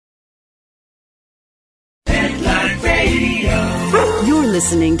You're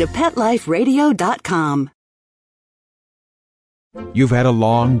listening to PetLifeRadio.com. You've had a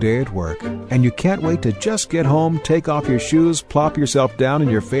long day at work, and you can't wait to just get home, take off your shoes, plop yourself down in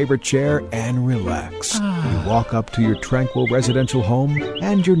your favorite chair, and relax. You walk up to your tranquil residential home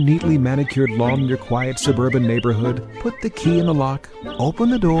and your neatly manicured lawn in your quiet suburban neighborhood, put the key in the lock, open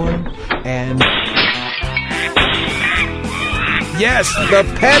the door, and... Yes, the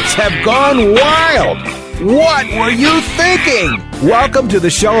pets have gone wild! What were you thinking? Welcome to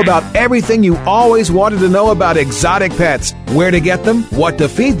the show about everything you always wanted to know about exotic pets. Where to get them, what to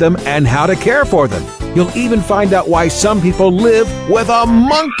feed them, and how to care for them. You'll even find out why some people live with a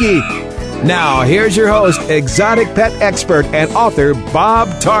monkey. Now, here's your host, exotic pet expert and author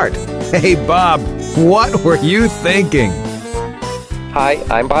Bob Tart. Hey, Bob, what were you thinking? Hi,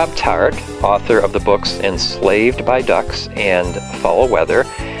 I'm Bob Tart, author of the books Enslaved by Ducks and Foul Weather.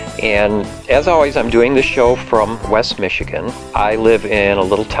 And as always, I'm doing this show from West Michigan. I live in a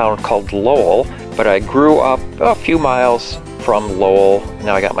little town called Lowell, but I grew up a few miles from Lowell.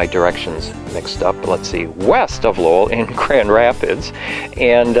 Now I got my directions mixed up. Let's see, west of Lowell in Grand Rapids.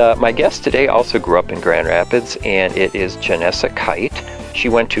 And my guest today also grew up in Grand Rapids, and it is Janessa Kite. She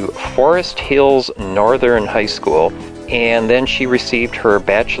went to Forest Hills Northern High School, and then she received her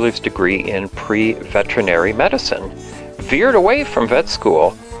bachelor's degree in pre-veterinary medicine, veered away from vet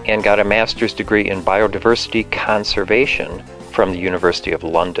school, and got a master's degree in biodiversity conservation from the University of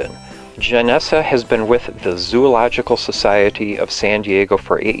London. Janessa has been with the Zoological Society of San Diego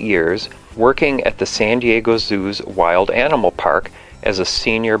for 8 years, working at the San Diego Zoo's Wild Animal Park as a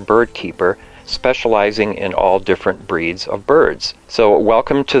senior bird keeper, specializing in all different breeds of birds. So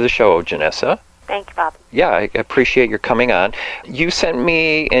welcome to the show, Janessa. Thank you, Bob. Yeah, I appreciate your coming on. You sent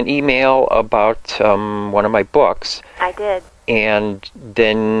me an email about one of my books. I did. And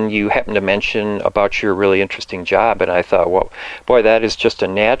then you happened to mention about your really interesting job, and I thought, well, boy, that is just a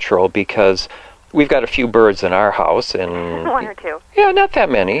natural, because we've got a few birds in our house, and one or two. Yeah, not that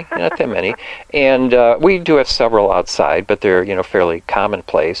many. And we do have several outside, but they're fairly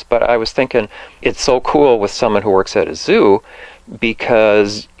commonplace. But I was thinking, it's so cool with someone who works at a zoo,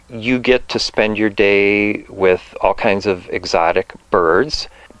 because you get to spend your day with all kinds of exotic birds.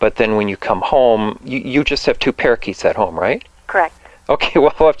 But then when you come home, you just have 2 parakeets at home, right? Correct. Okay,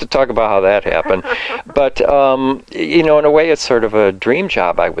 well, we'll have to talk about how that happened. But, in a way, it's sort of a dream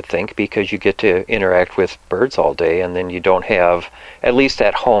job, I would think, because you get to interact with birds all day, and then you don't have, at least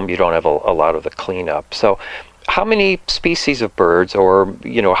at home, you don't have a lot of the cleanup. So how many species of birds, or,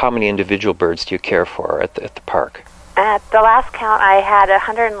 how many individual birds do you care for at the park? At the last count, I had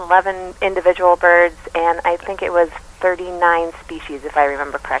 111 individual birds, and I think it was 39 species, if I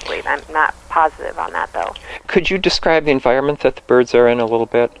remember correctly. I'm not positive on that, though. Could you describe the environment that the birds are in a little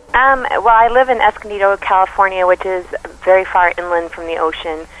bit? Well, I live in Escondido, California, which is very far inland from the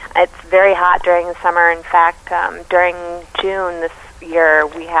ocean. It's very hot during the summer. In fact, during June this year,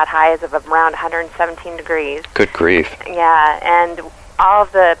 we had highs of around 117 degrees. Good grief. Yeah, and all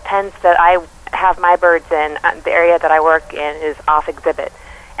of the pens that I have my birds in, the area that I work in is off exhibit.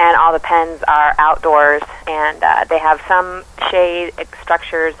 And all the pens are outdoors, and they have some shade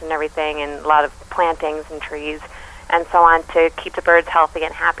structures and everything, and a lot of plantings and trees and so on to keep the birds healthy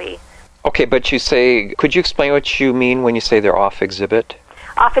and happy. Okay, but could you explain what you mean when you say they're off exhibit?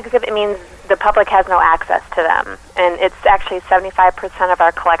 Off exhibit means the public has no access to them, and it's actually 75% of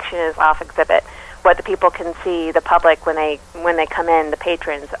our collection is off exhibit. What the people can see, the public, when they come in, the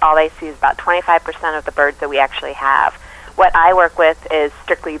patrons, all they see is about 25% of the birds that we actually have. What I work with is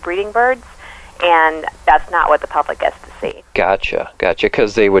strictly breeding birds, and that's not what the public gets to see. Gotcha,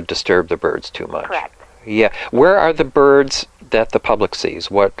 because they would disturb the birds too much. Correct. Yeah. Where are the birds that the public sees?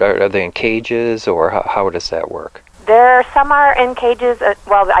 What are they in cages, or how does that work? Some are in cages.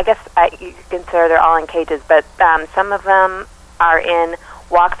 Well, I guess you consider they're all in cages, but some of them are in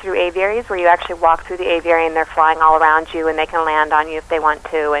walk-through aviaries, where you actually walk through the aviary and they're flying all around you, and they can land on you if they want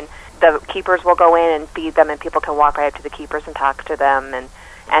to, and the keepers will go in and feed them, and people can walk right up to the keepers and talk to them and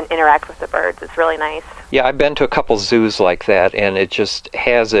interact with the birds. It's really nice. Yeah, I've been to a couple zoos like that, and it just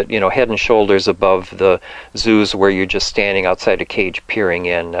has it, head and shoulders above the zoos where you're just standing outside a cage peering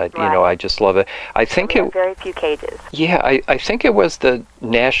in. Right. I just love it. I think we have very few cages. Yeah, I think it was the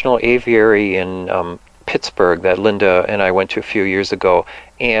National Aviary in Pittsburgh that Linda and I went to a few years ago,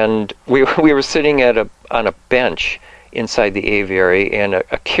 and we were sitting on a bench inside the aviary, and a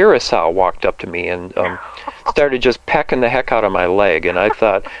curassow walked up to me and started just pecking the heck out of my leg, and I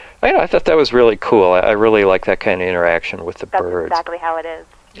thought that was really cool. I really like that kind of interaction with the birds. That's exactly how it is.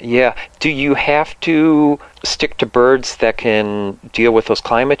 Yeah. Do you have to stick to birds that can deal with those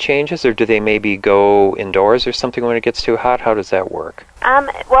climate changes, or do they maybe go indoors or something when it gets too hot? How does that work?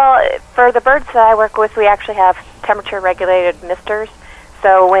 Well, for the birds that I work with, we actually have temperature-regulated misters.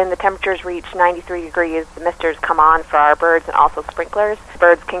 So when the temperatures reach 93 degrees, the misters come on for our birds and also sprinklers.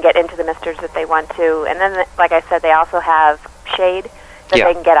 Birds can get into the misters if they want to. And then, like I said, they also have shade that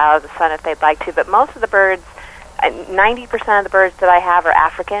they can get out of the sun if they'd like to. But most of the birds, 90% of the birds that I have are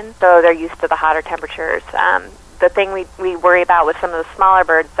African, so they're used to the hotter temperatures. The thing we worry about with some of the smaller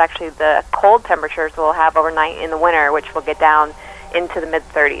birds is actually the cold temperatures we'll have overnight in the winter, which will get down into the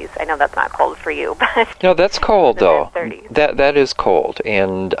mid-30s. I know that's not cold for you, but no, that's cold though. Mid-30s. That is cold,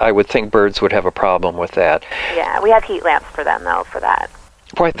 and I would think birds would have a problem with that. Yeah, we have heat lamps for them though for that.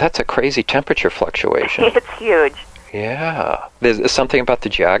 Boy, that's a crazy temperature fluctuation. It's huge. Yeah. Is something about the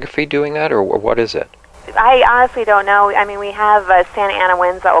geography doing that, or what is it? I honestly don't know. I mean, we have Santa Ana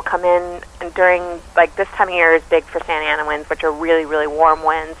winds that will come in during, like, this time of year is big for Santa Ana winds, which are really, really warm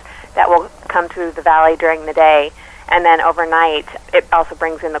winds that will come through the valley during the day. And then overnight, it also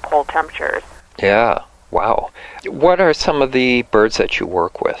brings in the cold temperatures. Yeah. Wow. What are some of the birds that you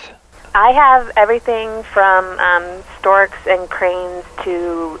work with? I have everything from storks and cranes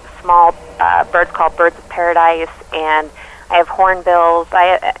to small birds called birds of paradise, and I have hornbills.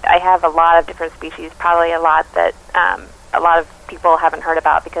 I have a lot of different species, probably a lot that a lot of people haven't heard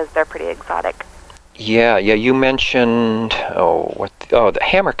about because they're pretty exotic. Yeah. You mentioned the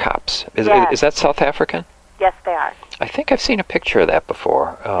hammerkops. Is that South African? Yes, they are. I think I've seen a picture of that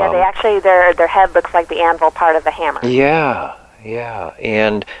before. Yeah, they actually their head looks like the anvil part of the hammer. Yeah,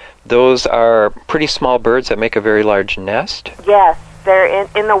 and those are pretty small birds that make a very large nest. Yes, they're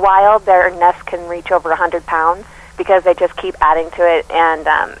in the wild. Their nest can reach over 100 pounds because they just keep adding to it. And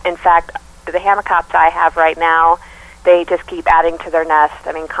in fact, the hammerkops I have right now, they just keep adding to their nest.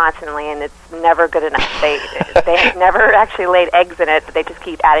 I mean, constantly, and it's never good enough. They have never actually laid eggs in it, but they just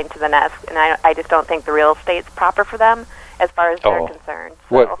keep adding to the nest. And I just don't think the real estate's proper for them as far as they're concerned.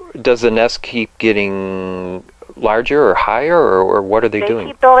 So. What does the nest keep getting larger or higher, or what are they doing?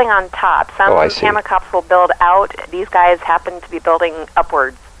 They keep building on top. Some hammerkops will build out. These guys happen to be building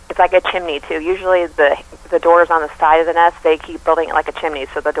upwards. It's like a chimney, too. Usually the door's on the side of the nest. They keep building it like a chimney,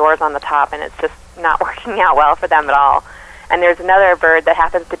 so the door's on the top, and it's just not working out well for them at all. And there's another bird that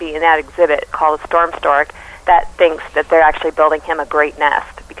happens to be in that exhibit called a storm stork that thinks that they're actually building him a great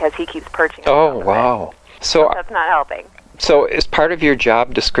nest because he keeps perching. Oh, wow. So that's not helping. So is part of your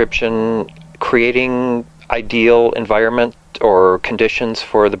job description creating ideal environment or conditions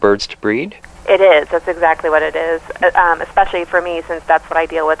for the birds to breed? It is. That's exactly what it is, especially for me, since that's what I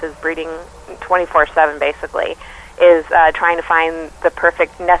deal with is breeding 24/7, basically, is trying to find the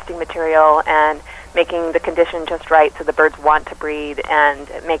perfect nesting material and making the condition just right so the birds want to breed and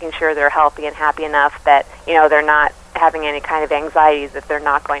making sure they're healthy and happy enough that, they're not having any kind of anxieties if they're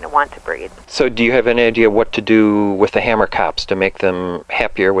not going to want to breed. So do you have any idea what to do with the hammerkops to make them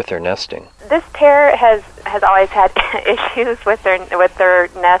happier with their nesting? This pair has always had issues with their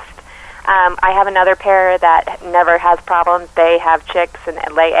nest. I have another pair that never has problems. They have chicks and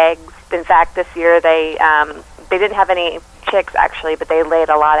lay eggs. In fact, this year they didn't have any chicks, actually, but they laid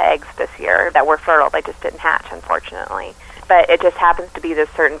a lot of eggs this year that were fertile. They just didn't hatch, unfortunately. But it just happens to be this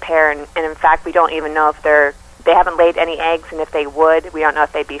certain pair, and in fact, we don't even know if they haven't laid any eggs, and if they would, we don't know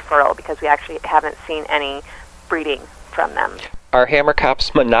if they'd be fertile because we actually haven't seen any breeding from them. Are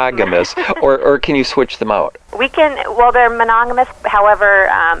hammerkops monogamous, or can you switch them out? We can. Well, they're monogamous. However,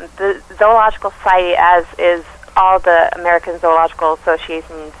 the Zoological Society, as is all the American Zoological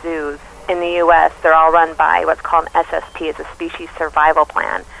Association zoos in the U.S., they're all run by what's called an SSP. It's a species survival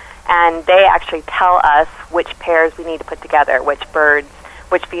plan. And they actually tell us which pairs we need to put together, which birds,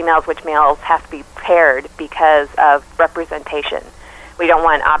 which females, which males have to be paired because of representation. We don't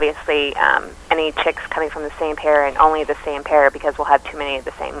want, obviously, any chicks coming from the same pair and only the same pair because we'll have too many of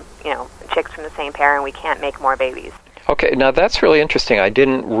the same, chicks from the same pair and we can't make more babies. Okay, now that's really interesting. I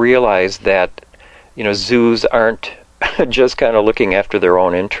didn't realize that, zoos aren't just kind of looking after their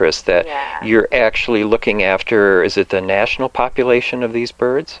own interests, that you're actually looking after, is it the national population of these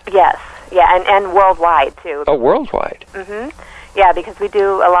birds? Yes, and worldwide, too. Oh, worldwide? Mm-hmm. Yeah, because we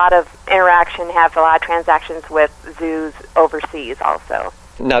do a lot of interaction, have a lot of transactions with zoos overseas also.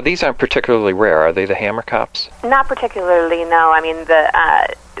 Now, these aren't particularly rare, are they, the hammerkops? Not particularly, no. I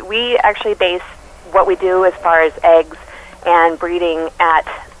mean, we actually base what we do as far as eggs and breeding at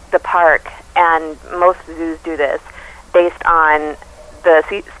the park, and most zoos do this, based on the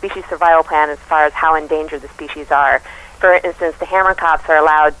species survival plan as far as how endangered the species are. For instance, the hammerkops are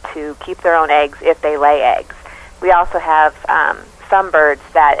allowed to keep their own eggs if they lay eggs. We also have some birds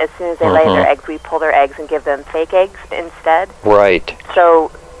that as soon as they lay their eggs, we pull their eggs and give them fake eggs instead. Right.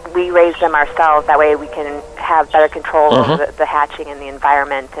 So we raise them ourselves. That way we can have better control over the hatching and the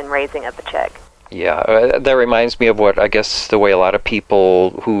environment and raising of the chick. Yeah, that reminds me of what, I guess, the way a lot of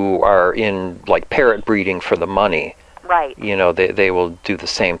people who are in, like, parrot breeding for the money, right? You know, they will do the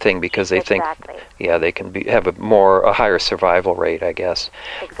same thing because they exactly. think, yeah, they can have a higher survival rate, I guess.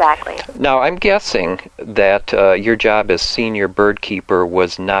 Exactly. Now, I'm guessing that your job as senior bird keeper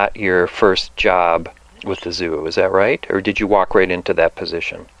was not your first job with the zoo. Is that right? Or did you walk right into that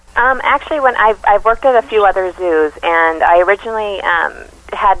position? Actually, when I've worked at a few other zoos, and I originally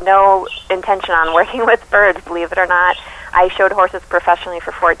had no intention on working with birds, believe it or not. I showed horses professionally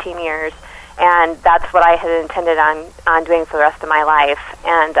for 14 years, and that's what I had intended on doing for the rest of my life.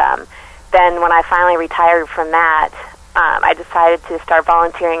 And then when I finally retired from that, I decided to start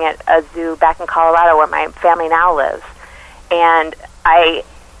volunteering at a zoo back in Colorado where my family now lives. And I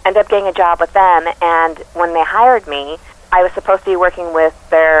ended up getting a job with them, and when they hired me, I was supposed to be working with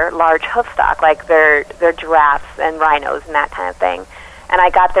their large hoof stock, like their giraffes and rhinos and that kind of thing. And I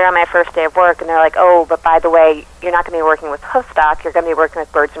got there on my first day of work, and they're like, oh, but by the way, you're not going to be working with hoof stock, you're going to be working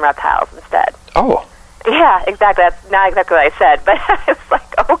with birds and reptiles instead. Oh. Yeah, exactly. That's not exactly what I said, but I was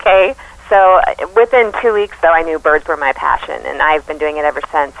like, okay. So within 2 weeks, though, I knew birds were my passion, and I've been doing it ever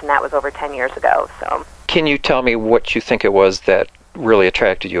since, and that was over 10 years ago. So, can you tell me what you think it was that really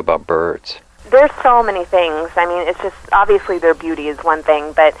attracted you about birds? There's so many things. I mean, it's just, obviously their beauty is one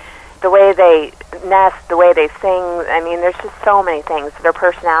thing, but the way they nest, the way they sing, I mean, there's just so many things. Their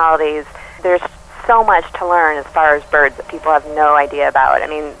personalities, there's so much to learn as far as birds that people have no idea about. I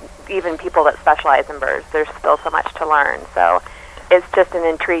mean, even people that specialize in birds, there's still so much to learn. So it's just an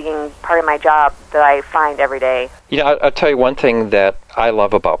intriguing part of my job that I find every day. You know, I'll tell you one thing that I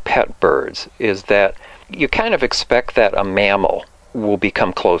love about pet birds is that you kind of expect that a mammal will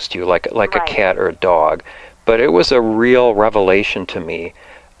become close to you, like right. a cat or a dog. But it was a real revelation to me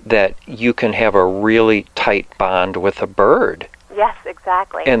that you can have a really tight bond with a bird. Yes,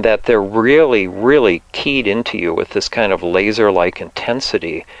 exactly. And that they're really, really keyed into you with this kind of laser-like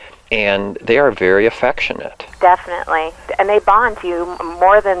intensity, and they are very affectionate. Definitely. And they bond to you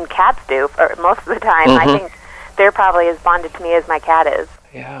more than cats do, or most of the time. I think they're probably as bonded to me as my cat is.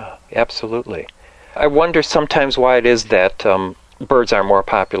 Yeah, absolutely. I wonder sometimes why it is that birds are more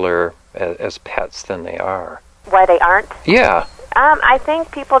popular as pets than they are. Why they aren't? Yeah. I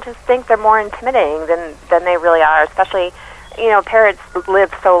think people just think they're more intimidating than they really are, especially, you know, parrots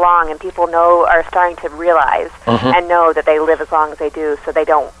live so long, and people are starting to realize and know that they live as long as they do, so they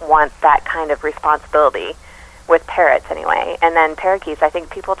don't want that kind of responsibility with parrots anyway. And then parakeets, I think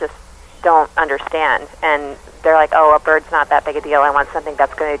people just don't understand, and they're like, oh, a bird's not that big a deal. I want something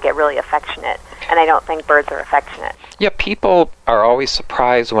that's going to get really affectionate. And I don't think birds are affectionate. Yeah, people are always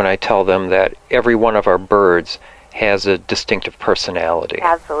surprised when I tell them that every one of our birds has a distinctive personality.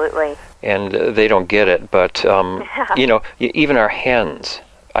 Absolutely. And they don't get it, but, you know, even our hens,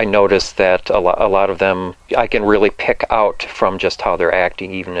 I notice that a lot of them I can really pick out from just how they're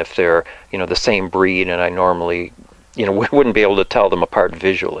acting, even if they're, you know, the same breed, and I normally, you know, wouldn't be able to tell them apart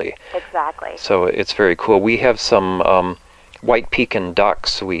visually. Exactly. So it's very cool. We have some white Pekin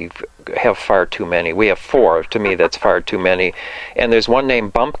ducks. We have far too many. We have 4. To me, that's far too many. And there's one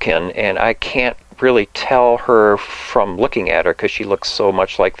named Bumpkin, and I can't really tell her from looking at her because she looks so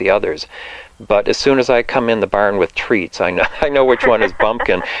much like the others. But as soon as I come in the barn with treats, I know which one is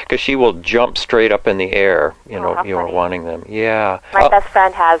Bumpkin because she will jump straight up in the air, you know, wanting them. Yeah. My best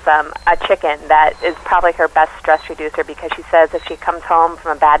friend has a chicken that is probably her best stress reducer because she says if she comes home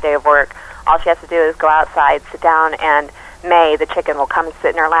from a bad day of work, all she has to do is go outside, sit down, and May, the chicken, will come and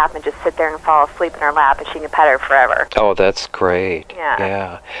sit in her lap and just sit there and fall asleep in her lap, and she can pet her forever. Oh, that's great.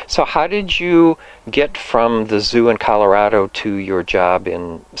 Yeah. So how did you get from the zoo in Colorado to your job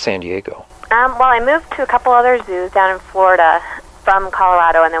in San Diego? Well, I moved to a couple other zoos down in Florida from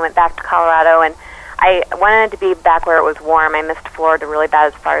Colorado, and then went back to Colorado, and I wanted to be back where it was warm. I missed Florida really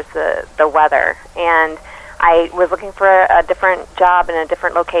bad as far as the weather, and I was looking for a different job in a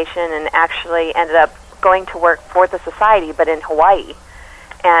different location, and actually ended up going to work for the society, but in Hawaii,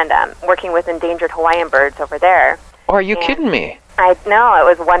 and working with endangered Hawaiian birds over there. Oh, are you kidding me? No, it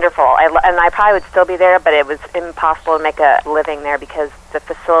was wonderful. And I probably would still be there, but it was impossible to make a living there because the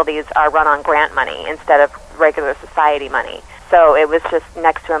facilities are run on grant money instead of regular society money. So it was just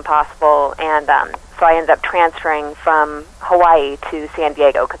next to impossible, and so I ended up transferring from Hawaii to San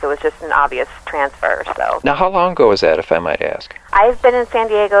Diego because it was just an obvious transfer. So now, how long ago was that, if I might ask? I've been in San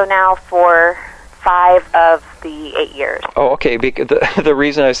Diego now for 5 of the 8 years. Oh, okay. Because the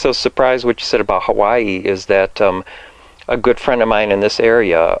reason I was so surprised what you said about Hawaii is that A good friend of mine in this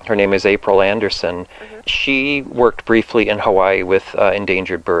area, her name is April Anderson. She worked briefly in Hawaii with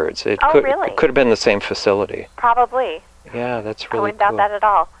endangered birds. It Really? Could have been the same facility. Probably. Yeah, that's really I wouldn't doubt that at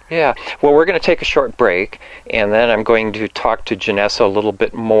all. Yeah. Well, we're going to take a short break, and then I'm going to talk to Janessa a little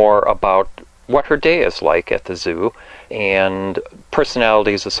bit more about what her day is like at the zoo and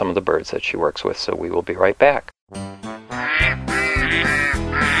personalities of some of the birds that she works with. So we will be right back.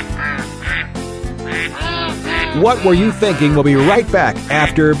 What Were You Thinking? We'll be right back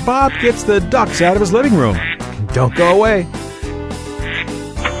after Bob gets the ducks out of his living room. Don't go away.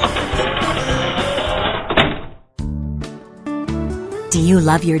 Do you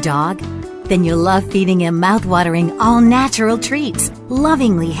love your dog? Then you'll love feeding him mouth-watering, all-natural treats,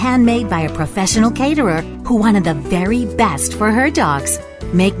 lovingly handmade by a professional caterer who wanted the very best for her dogs.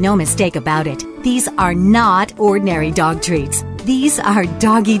 Make no mistake about it, these are not ordinary dog treats. These are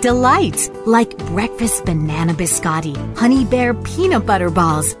doggy delights, like breakfast banana biscotti, honey bear peanut butter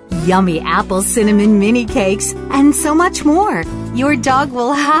balls, yummy apple cinnamon mini cakes, and so much more. Your dog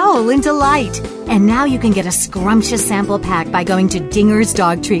will howl in delight. And now you can get a scrumptious sample pack by going to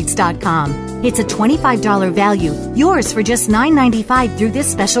dingersdogtreats.com. It's a $25 value, yours for just $9.95 through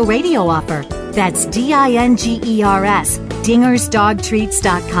this special radio offer. That's DINGERS,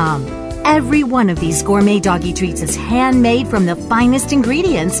 dingersdogtreats.com. Every one of these gourmet doggy treats is handmade from the finest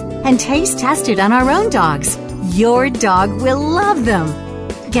ingredients and taste tested on our own dogs. Your dog will love them.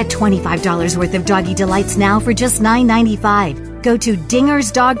 Get $25 worth of doggy delights now for just $9.95. Go to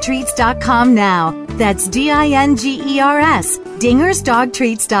dingersdogtreats.com now. That's DINGERS,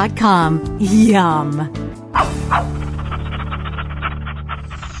 dingersdogtreats.com. Yum.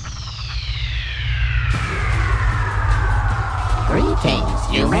 Greetings,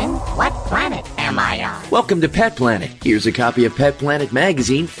 human. What planet am I on? Welcome to Pet Planet. Here's a copy of Pet Planet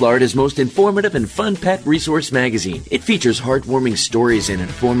Magazine, Florida's most informative and fun pet resource magazine. It features heartwarming stories and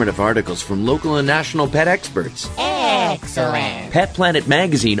informative articles from local and national pet experts. Excellent. Pet Planet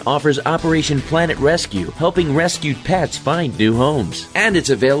Magazine offers Operation Planet Rescue, helping rescued pets find new homes. And it's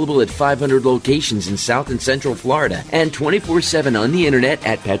available at 500 locations in South and Central Florida and 24/7 on the internet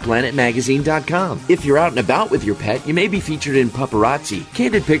at petplanetmagazine.com. If you're out and about with your pet, you may be featured in Paparazzi,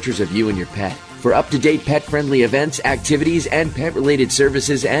 candid pictures of you and your pet. For up-to-date pet-friendly events, activities, and pet-related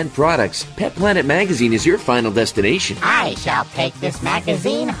services and products, Pet Planet Magazine is your final destination. I shall take this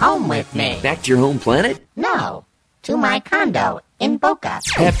magazine home with me. Back to your home planet? No, to my condo in Boca.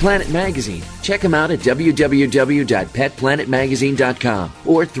 Pet Planet Magazine. Check them out at www.petplanetmagazine.com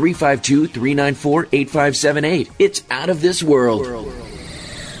or 352-394-8578. It's out of this world.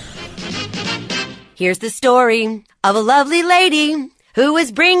 Here's the story of a lovely lady who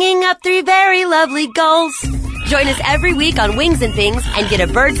is bringing up 3 very lovely goals. Join us every week on Wings and Things and get a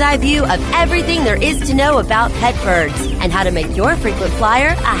bird's eye view of everything there is to know about pet birds and how to make your frequent flyer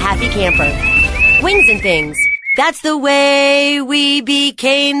a happy camper. Wings and Things. That's the way we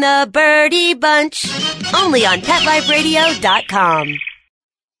became the Birdie Bunch. Only on PetLifeRadio.com.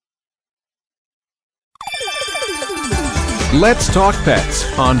 Let's Talk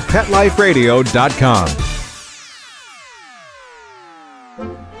Pets on PetLifeRadio.com.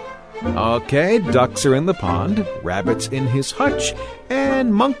 Okay, ducks are in the pond, rabbits in his hutch,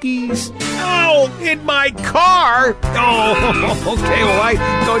 and monkeys... Ow! In my car! Oh, okay, well, I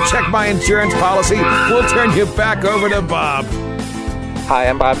go check my insurance policy. We'll turn you back over to Bob. Hi,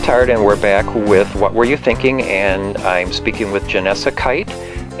 I'm Bob Tart, and we're back with What Were You Thinking? And I'm speaking with Janessa Kite,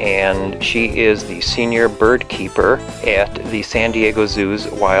 and she is the senior bird keeper at the San Diego Zoo's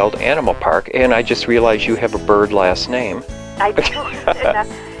Wild Animal Park. And I just realized you have a bird last name. I do.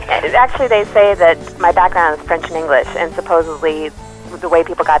 Actually, they say that my background is French and English, and supposedly the way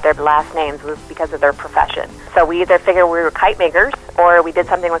people got their last names was because of their profession. So we either figured we were kite makers or we did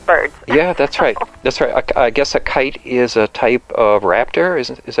something with birds. Yeah, that's right. That's right. I guess a kite is a type of raptor, is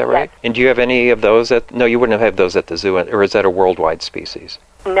that right? Yes. And do you have any of those no, you wouldn't have those at the zoo, or is that a worldwide species?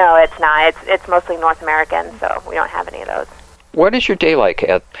 No, it's not. It's mostly North American, so we don't have any of those. What is your day like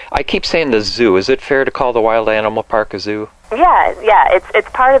I keep saying the zoo. Is it fair to call the Wild Animal Park a zoo? Yeah. It's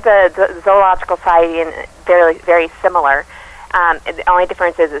part of the Zoological Society and very, very similar. The only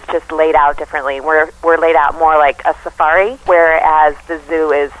difference is it's just laid out differently. We're laid out more like a safari, whereas the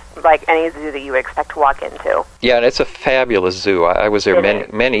zoo is like any zoo that you would expect to walk into. Yeah, and it's a fabulous zoo. I was there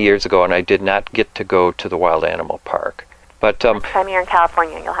many years ago, and I did not get to go to the Wild Animal Park. But next time you're in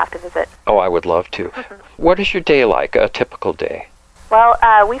California, you'll have to visit. Oh, I would love to. What is your day like, a typical day? Well,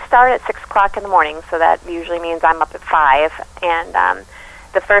 we start at 6 o'clock in the morning, so that usually means I'm up at 5. And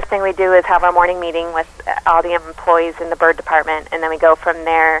the first thing we do is have our morning meeting with all the employees in the bird department, and then we go from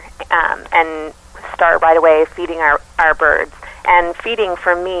there. And start right away feeding our birds. And feeding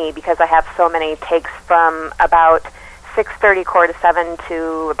for me, because I have so many, takes from about 6:30, 7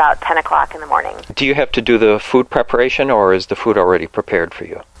 to about 10 o'clock in the morning. Do you have to do the food preparation, or is the food already prepared for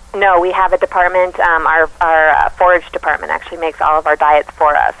you? No, we have a department. Our forage department actually makes all of our diets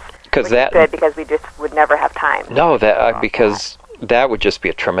for us. Which is good because we just would never have time. No, because that would just be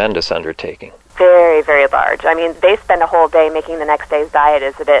a tremendous undertaking. Very, very large. I mean, they spend a whole day making the next day's diet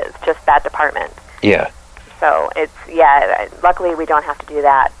as it is, just that department. Yeah. So luckily we don't have to do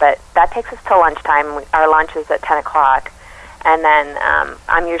that, but that takes us till lunchtime. Our lunch is at 10 o'clock, and then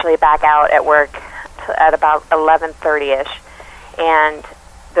I'm usually back out at work at about 11:30ish, and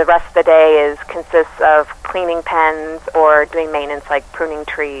the rest of the day consists of cleaning pens or doing maintenance like pruning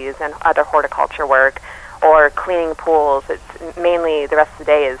trees and other horticulture work, or cleaning pools. It's mainly the rest of the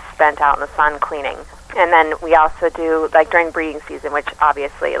day is spent out in the sun cleaning. And then we also do, like during breeding season, which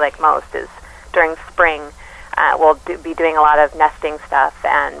obviously, like most, is during spring, we'll be doing a lot of nesting stuff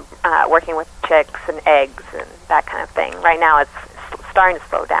and working with chicks and eggs and that kind of thing. Right now it's starting to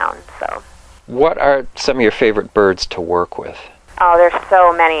slow down. So, what are some of your favorite birds to work with? Oh, there's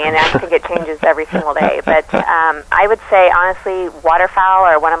so many, and I think it changes every single day. But I would say, honestly, waterfowl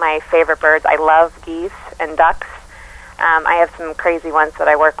are one of my favorite birds. I love geese and ducks. I have some crazy ones that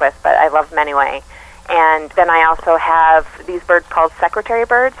I work with, but I love them anyway. And then I also have these birds called secretary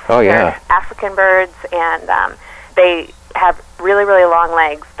birds. Oh, yeah. They're African birds, and they have really, really long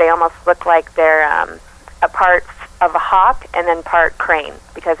legs. They almost look like they're a part of a hawk and then part crane,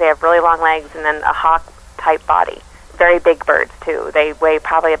 because they have really long legs and then a hawk-type body. Very big birds, too. They weigh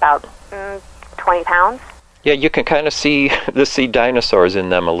probably about 20 pounds. Yeah, you can kind of see dinosaurs in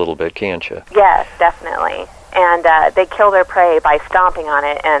them a little bit, can't you? Yes, definitely. And they kill their prey by stomping on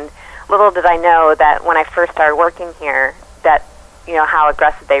it, and little did I know that when I first started working here that, how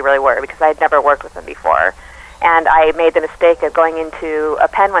aggressive they really were, because I had never worked with them before. And I made the mistake of going into a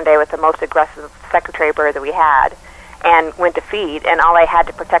pen one day with the most aggressive secretary bird that we had, and went to feed, and all I had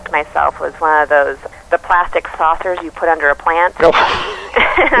to protect myself was one of the plastic saucers you put under a plant. Oh.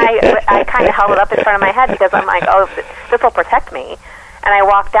 And I kind of held it up in front of my head because I'm like, oh, this will protect me. And I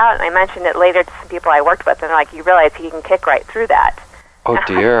walked out, and I mentioned it later to some people I worked with, and they're like, you realize he can kick right through that. Oh,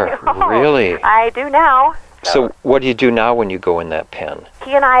 dear. Really? I do now. So what do you do now when you go in that pen?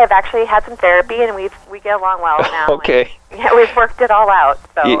 He and I have actually had some therapy, and we get along well now. Okay. Yeah, we've worked it all out.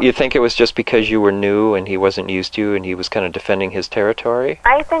 So. You think it was just because you were new and he wasn't used to you and he was kind of defending his territory?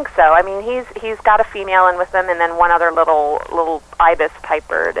 I think so. I mean, he's got a female in with him, and then one other little ibis type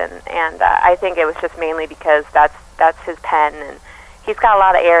bird, and I think it was just mainly because that's his pen, and he's got a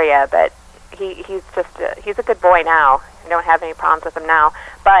lot of area, but he's a good boy now. I don't have any problems with him now.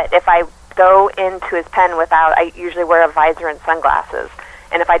 But if I go into his pen I usually wear a visor and sunglasses.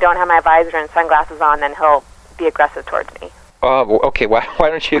 And if I don't have my visor and sunglasses on, then he'll be aggressive towards me. Okay. Why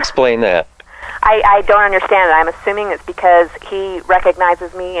don't you explain that? I don't understand it. I'm assuming it's because he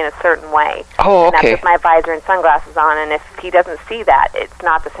recognizes me in a certain way. Oh, okay. And that's with my visor and sunglasses on. And if he doesn't see that, it's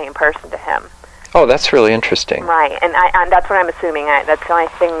not the same person to him. Oh, that's really interesting. Right. And that's what I'm assuming. That's the only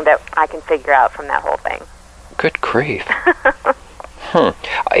thing that I can figure out from that whole thing. Good grief.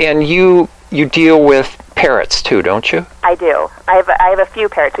 And you deal with parrots too, don't you? I do. I have a few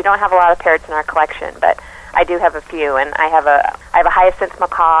parrots. We don't have a lot of parrots in our collection, but I do have a few. And I have a hyacinth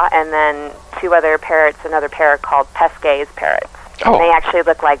macaw, and then two other parrots. Another parrot called Pesquet's parrots. Oh. And they actually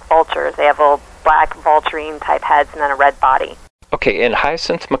look like vultures. They have little black vulturine type heads and then a red body. Okay. And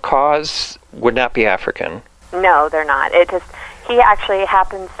hyacinth macaws would not be African. No, they're not. He actually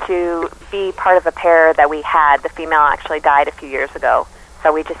happens to be part of a pair that we had. The female actually died a few years ago,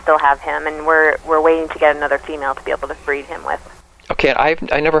 so we just still have him, and we're waiting to get another female to be able to breed him with. Okay,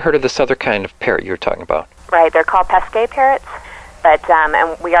 I never heard of this other kind of parrot you were talking about. Right, they're called Pesquet parrots, but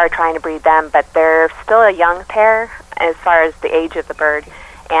and we are trying to breed them, but they're still a young pair as far as the age of the bird,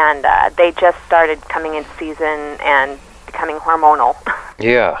 and they just started coming into season and becoming hormonal.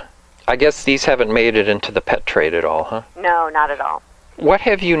 Yeah. I guess these haven't made it into the pet trade at all, huh? No, not at all. What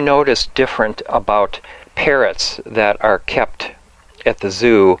have you noticed different about parrots that are kept at the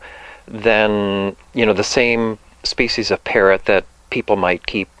zoo than, the same species of parrot that people might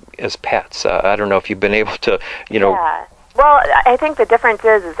keep as pets? I don't know if you've been able to, Yeah. Well, I think the difference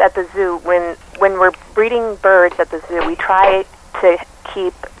is at the zoo, when we're breeding birds at the zoo, we try to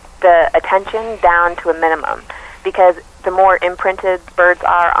keep the attention down to a minimum, because the more imprinted birds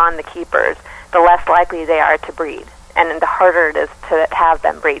are on the keepers, the less likely they are to breed. And the harder it is to have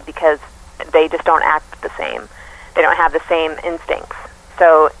them breed, because they just don't act the same. They don't have the same instincts.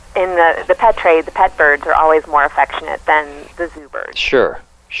 So in the pet trade, the pet birds are always more affectionate than the zoo birds. Sure.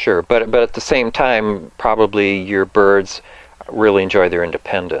 Sure, but at the same time, probably your birds really enjoy their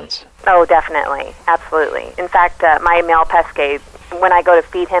independence. Oh, definitely. Absolutely. In fact, my male Pesque, when I go to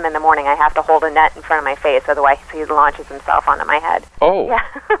feed him in the morning, I have to hold a net in front of my face, otherwise he launches himself onto my head. Oh. Yeah.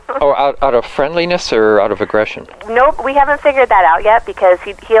 Oh, out of friendliness or out of aggression? Nope, we haven't figured that out yet, because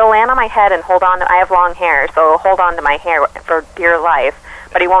he'll land on my head and hold on to, I have long hair, so he'll hold on to my hair for dear life,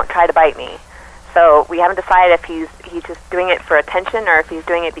 but he won't try to bite me. So we haven't decided if he's just doing it for attention or if he's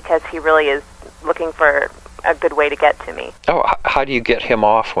doing it because he really is looking for a good way to get to me. Oh, how do you get him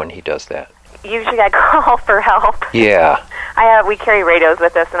off when he does that? Usually I call for help. Yeah. We carry radios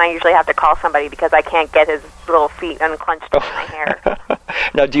with us, and I usually have to call somebody because I can't get his little feet unclenched in my hair.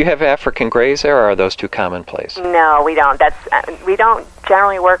 Now, do you have African grays there, or are those too commonplace? No, we don't. We don't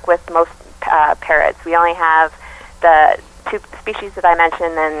generally work with most parrots. We only have the two species that I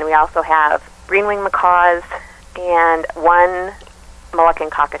mentioned, and we also have green-winged macaws and one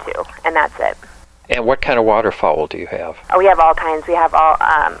Moluccan cockatoo, and that's it. And what kind of waterfowl do you have? Oh, we have all kinds. We have all,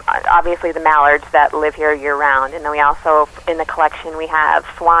 obviously the mallards that live here year-round, and then we also, in the collection, we have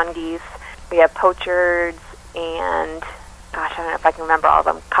swan geese, we have poachards, and, gosh, I don't know if I can remember all of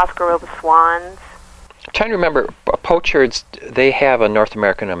them, Coscaroba swans. I'm trying to remember, poachards, they have a North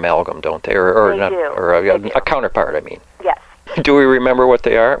American amalgam, don't they? Or They not, do. Or They do. a counterpart, I mean. Yes. Do we remember what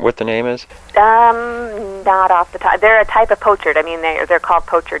they are, what the name is? Not off the top. They're a type of poachard. I mean, they're called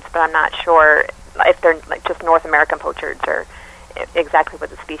poachards, but I'm not sure if they're like just North American poachards or exactly what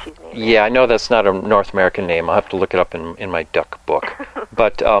the species name is. Yeah, I know that's not a North American name. I'll have to look it up in my duck book.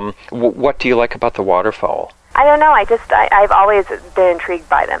 But what do you like about the waterfowl? I don't know. I've always been intrigued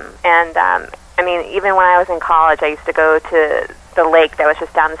by them. And, I mean, even when I was in college, I used to go to the lake that was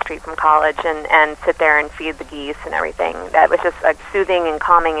just down the street from college and sit there and feed the geese and everything. That was just a soothing and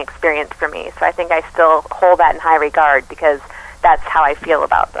calming experience for me. So I think I still hold that in high regard because that's how I feel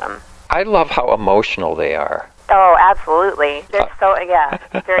about them. I love how emotional they are. Oh, absolutely. They're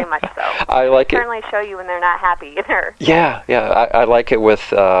very much so. I like they certainly show you when they're not happy either. Yeah. I like it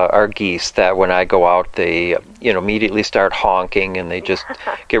with our geese that when I go out, they immediately start honking and they just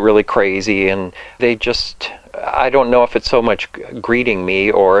get really crazy and they just. I don't know if it's so much greeting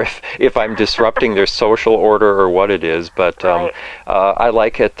me or if I'm disrupting their social order or what it is, but right. I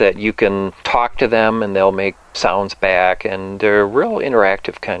like it that you can talk to them and they'll make sounds back, and they're a real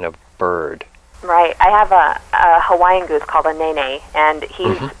interactive kind of bird. Right. I have a Hawaiian goose called a Nene, and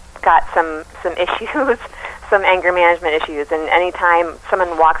he's got some issues, some anger management issues, and anytime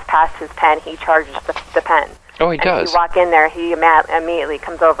someone walks past his pen, he charges the pen. Oh, he does. If you walk in there, he immediately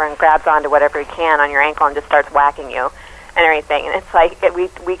comes over and grabs onto whatever he can on your ankle and just starts whacking you and everything. And it's like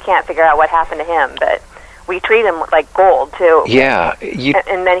we can't figure out what happened to him, but we treat him like gold, too. Yeah.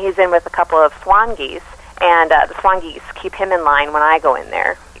 And then he's in with a couple of swan geese, and the swan geese keep him in line when I go in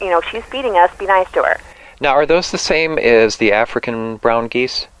there. She's feeding us, be nice to her. Now, are those the same as the African brown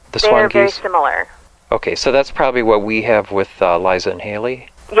geese, the swan geese? They're very similar. Okay, so that's probably what we have with Liza and Haley?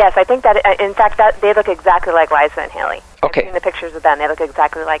 Yes, I think that, in fact, that they look exactly like Liza and Haley. Okay. I've seen the pictures of them. They look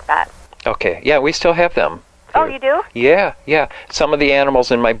exactly like that. Okay, yeah, we still have them. Oh, you do? Yeah. Some of the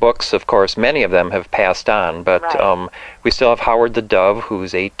animals in my books, of course, many of them have passed on, but right. We still have Howard the Dove,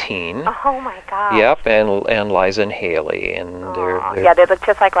 who's 18. Oh, my God. Yep, and Liza and Haley. And yeah, they look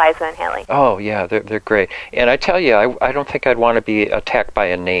just like Liza and Haley. Oh, yeah, they're great. And I tell you, I don't think I'd want to be attacked by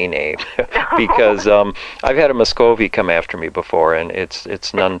a Nene because I've had a Muscovy come after me before, and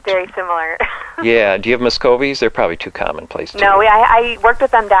it's none... It's very similar. Yeah, do you have Muscovies? They're probably too commonplace, too. No, I worked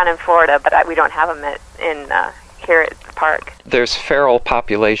with them down in Florida, but we don't have them here at the park. There's feral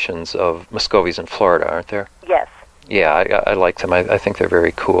populations of Muscovies in Florida, aren't there? Yes. Yeah, I like them. I think they're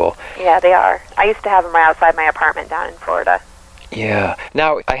very cool. Yeah, they are. I used to have them right outside my apartment down in Florida. Yeah.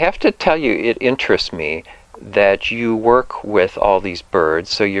 Now, I have to tell you, it interests me that you work with all these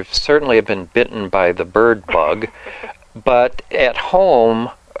birds, so you certainly have been bitten by the bird bug, but at home,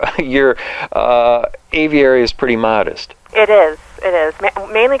 your aviary is pretty modest. It is.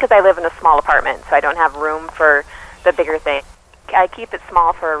 Mainly because I live in a small apartment, so I don't have room for the bigger thing. I keep it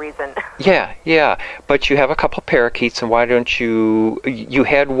small for a reason. Yeah. But you have a couple parakeets, and why don't you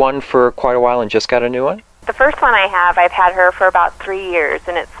had one for quite a while and just got a new one? The first one I've had her for about 3 years,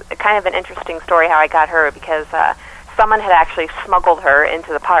 and it's kind of an interesting story how I got her because someone had actually smuggled her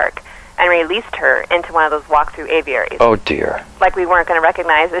into the park and released her into one of those walk-through aviaries. Oh, dear. Like we weren't going to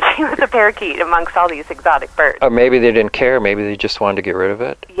recognize that she was a parakeet amongst all these exotic birds. Or maybe they didn't care. Maybe they just wanted to get rid of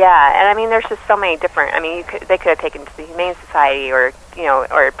it. Yeah, and I mean, there's just so many different... I mean, they could have taken it to the Humane Society or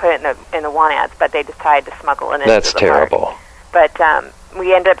put it in the want-ads, but they decided to smuggle it into That's the terrible. park. But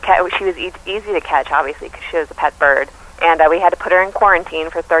we ended up... She was easy to catch, obviously, because she was a pet bird. And we had to put her in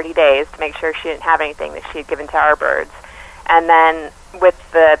quarantine for 30 days to make sure she didn't have anything that she had given to our birds. And then with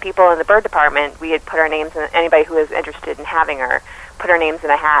the people in the bird department, we had put our names in, anybody who was interested in having her, put our names in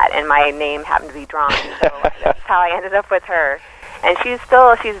a hat, and my name happened to be drawn. So that's how I ended up with her. And she's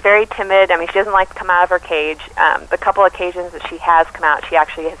very timid. I mean, she doesn't like to come out of her cage. The couple occasions that she has come out, she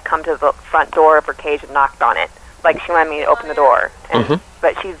actually has come to the front door of her cage and knocked on it. Like she wanted me to open the door. And,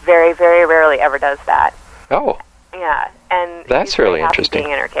 but she very, very rarely ever does that. Oh. Yeah, and that's really interesting.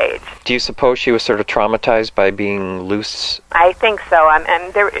 Being in her cage. Do you suppose she was sort of traumatized by being loose? I think so.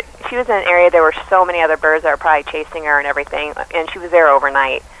 And she was in an area, there were so many other birds that were probably chasing her and everything, and she was there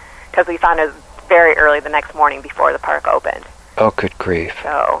overnight because we found her very early the next morning before the park opened. Oh, good grief.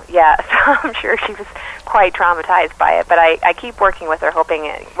 So, yeah, so I'm sure she was quite traumatized by it, but I keep working with her,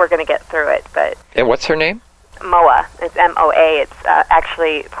 hoping we're going to get through it. But and what's her name? Moa. It's M-O-A. It's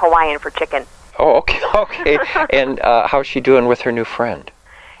actually Hawaiian for chicken. Oh, okay. And how's she doing with her new friend?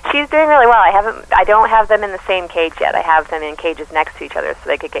 She's doing really well. I don't have them in the same cage yet. I have them in cages next to each other so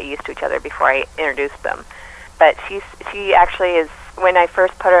they could get used to each other before I introduced them. But she actually is, when I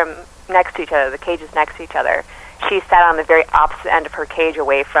first put them next to each other, the cages next to each other, she sat on the very opposite end of her cage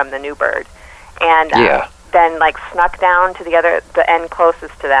away from the new bird. And then snuck down to the end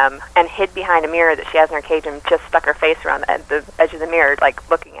closest to them and hid behind a mirror that she has in her cage and just stuck her face around the edge of the mirror,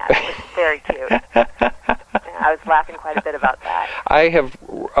 looking at it. It was very cute. I was laughing quite a bit about that. I have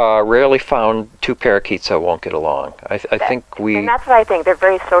rarely found two parakeets that won't get along. I think we... And that's what I think. They're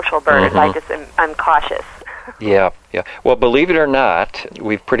very social birds. I'm cautious. Yeah. Well, believe it or not,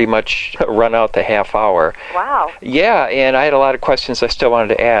 we've pretty much run out the half hour. Wow. Yeah, and I had a lot of questions I still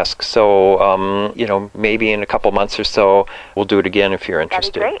wanted to ask. So, maybe in a couple months or so, we'll do it again if you're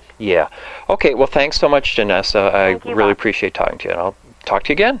interested. That'd be great. Yeah. Okay, well, thanks so much, Janessa. I really appreciate talking to you, and I'll talk to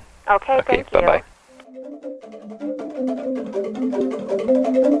you again. Okay, thank you. Bye-bye.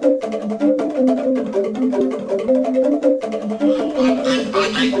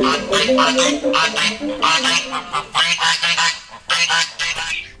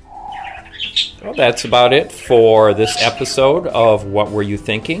 Well, that's about it for this episode of What Were You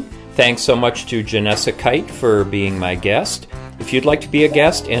Thinking? Thanks so much to Janessa Kite for being my guest. If you'd like to be a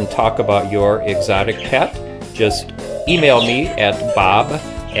guest and talk about your exotic pet, just email me at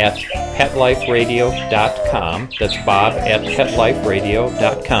bob@petliferadio.com. That's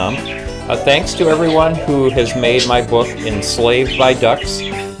bob@petliferadio.com. Thanks to everyone who has made my book Enslaved by Ducks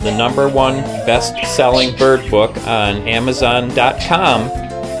the #1 best-selling bird book on Amazon.com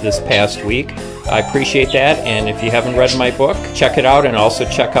this past week. I appreciate that, and if you haven't read my book, check it out, and also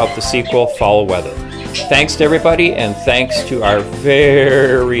check out the sequel, Foul Weather. Thanks to everybody, and thanks to our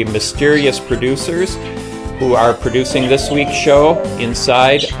very mysterious producers who are producing this week's show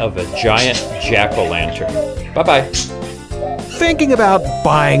inside of a giant jack-o'-lantern. Bye-bye. Thinking about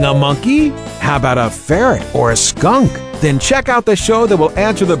buying a monkey? How about a ferret or a skunk? Then check out the show that will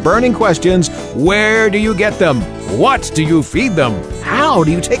answer the burning questions: where do you get them? What do you feed them? How do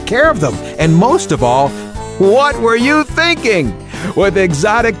you take care of them? And most of all, what were you thinking? With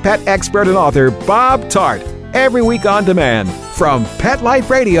exotic pet expert and author Bob Tart, every week on demand from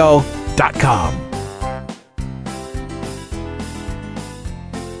PetLifeRadio.com.